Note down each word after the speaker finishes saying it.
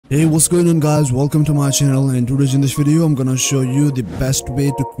Hey, what's going on guys, welcome to my channel, and today in this video I'm gonna show you the best way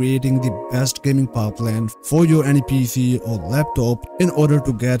to creating the best gaming power plan for your any PC or laptop in order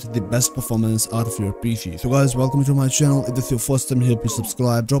to get the best performance out of your PC. So guys, welcome to my channel. If this is your first time here, please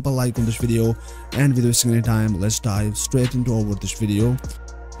subscribe, drop a like on this video, and without wasting any time, let's dive straight into over this video.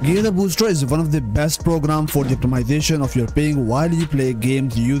 GEARUPBOOSTER is one of the best programs for the optimization of your ping while you play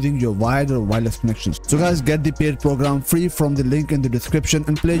games using your wired or wireless connections. So guys, get the paid program free from the link in the description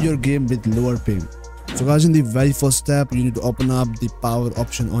and play your game with lower ping. So guys, in the very first step, you need to open up the power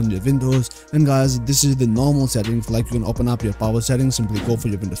option on your Windows. And guys, this is the normal settings. Like, you can open up your power settings, simply go for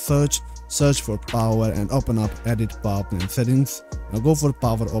your Windows search for power and open up edit power plan settings. Now go for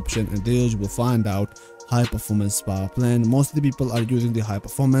power option, and there you will find out high performance power plan. Most of the people are using the high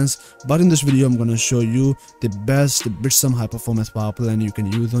performance, but in this video I'm going to show you the best some high performance power plan you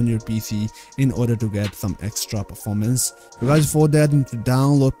can use on your PC in order to get some extra performance. So guys, for that you need to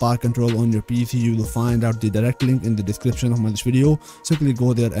download Power Control on your PC. You will find out the direct link in the description of this video. Simply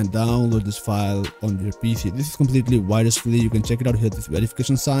go there and download this file on your PC. This is completely virus free. You can check it out here, this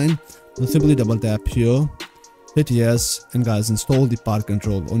verification sign. So simply double tap here, hit yes, and guys, install the Power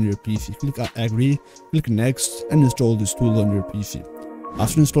Control on your PC. Click agree, click next, and install this tool on your PC.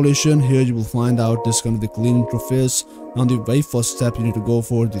 After installation, here you will find out this kind of the clean interface. On the very first step, you need to go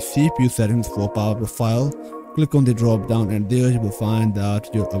for the CPU settings for power profile. Click on the drop down, and there you will find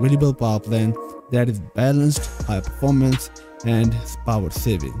out your available power plan that is balanced, high performance, and power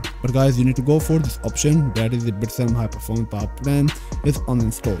saving. But guys, you need to go for this option that is the Bitsum high performance power plan is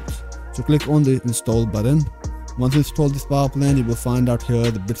uninstalled. So click on the install button. Once you install this power plan, you will find out here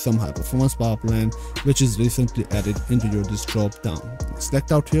the Bitsum high performance power plan, which is recently added into your this drop down.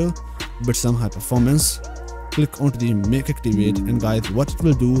 Select out here Bitsum high performance, click onto the make activate, and guys, what it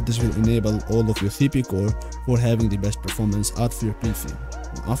will do, this will enable all of your CPU core for having the best performance out of your PC.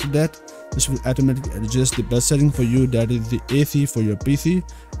 After that, this will automatically adjust the best setting for you, that is the AC for your PC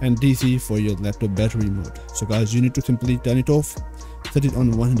and DC for your laptop battery mode. So guys, you need to simply turn it off, set it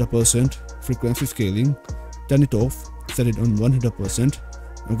on 100% frequency scaling, turn it off, set it on 100%,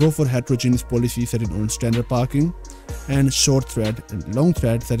 and go for heterogeneous policy, set it on standard parking, and short thread and long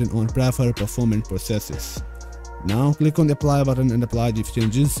thread, set it on prefer performance processes. Now click on the apply button and apply these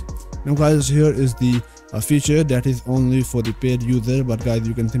changes. Now guys, here is the feature that is only for the paid user, but guys,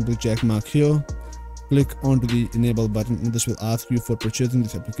 you can simply check mark here, click onto the enable button, and this will ask you for purchasing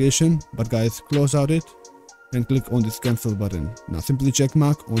this application. But guys, close out it and click on this cancel button. Now simply check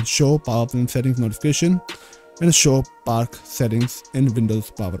mark on show power plan settings notification and show park settings in Windows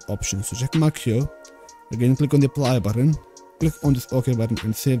power option. So check mark here, again click on the apply button, click on this OK button,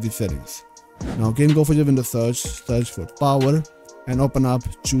 and save the settings. Now again go for your Windows search for power, and open up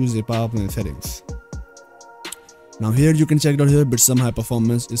choose the power plan settings. Now here you can check out here Bitsum high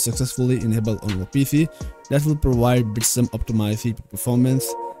performance is successfully enabled on your PC. That will provide Bitsum optimized CPU performance.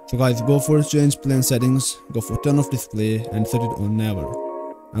 So guys, go for change plan settings, go for turn off display, and set it on never.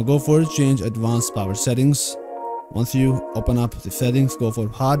 Now go for change advanced power settings. Once you open up the settings, go for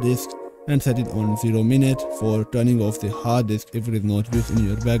hard disk and set it on 0 minute for turning off the hard disk if it is not used in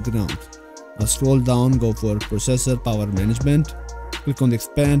your background. Now scroll down, go for processor power management, click on the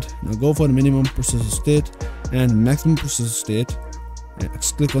expand. Now go for minimum processor state and maximum processor state, and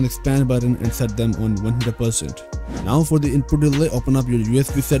click on the expand button and set them on 100%. Now for the input delay, open up your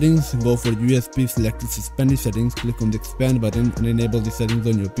USB settings, go for USB selected suspended settings, click on the expand button and enable the settings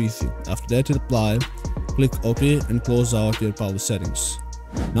on your PC. After that, apply, click OK, and close out your power settings.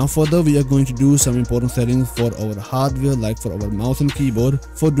 Now further, we are going to do some important settings for our hardware, like for our mouse and keyboard,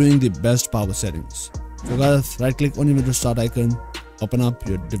 for doing the best power settings. So guys, right click on your Windows start icon, open up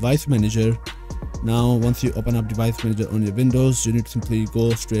your device manager. Now once you open up device manager on your Windows, you need to simply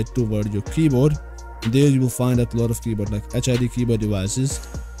go straight toward your keyboard, and there you will find a lot of keyboard like HID keyboard devices.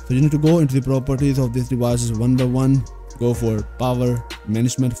 So you need to go into the properties of these devices one by one, go for power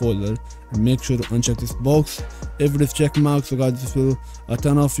management folder, and make sure to uncheck this box if it is check mark. So guys, this will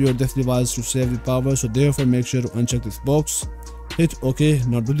turn off your this device to save the power, so therefore make sure to uncheck this box, hit OK.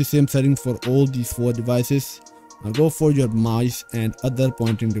 Now do the same settings for all these 4 devices. Now go for your mouse and other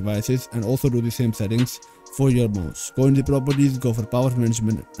pointing devices, and also do the same settings for your mouse. Go into the properties, go for power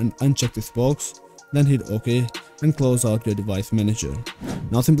management, and uncheck this box, then hit OK and close out your device manager.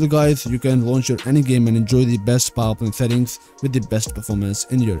 Now simply guys, you can launch your any game and enjoy the best power plan settings with the best performance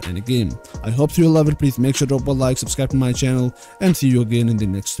in your any game. I hope you love it. Please make sure to drop a like, subscribe to my channel, and see you again in the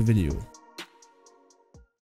next video.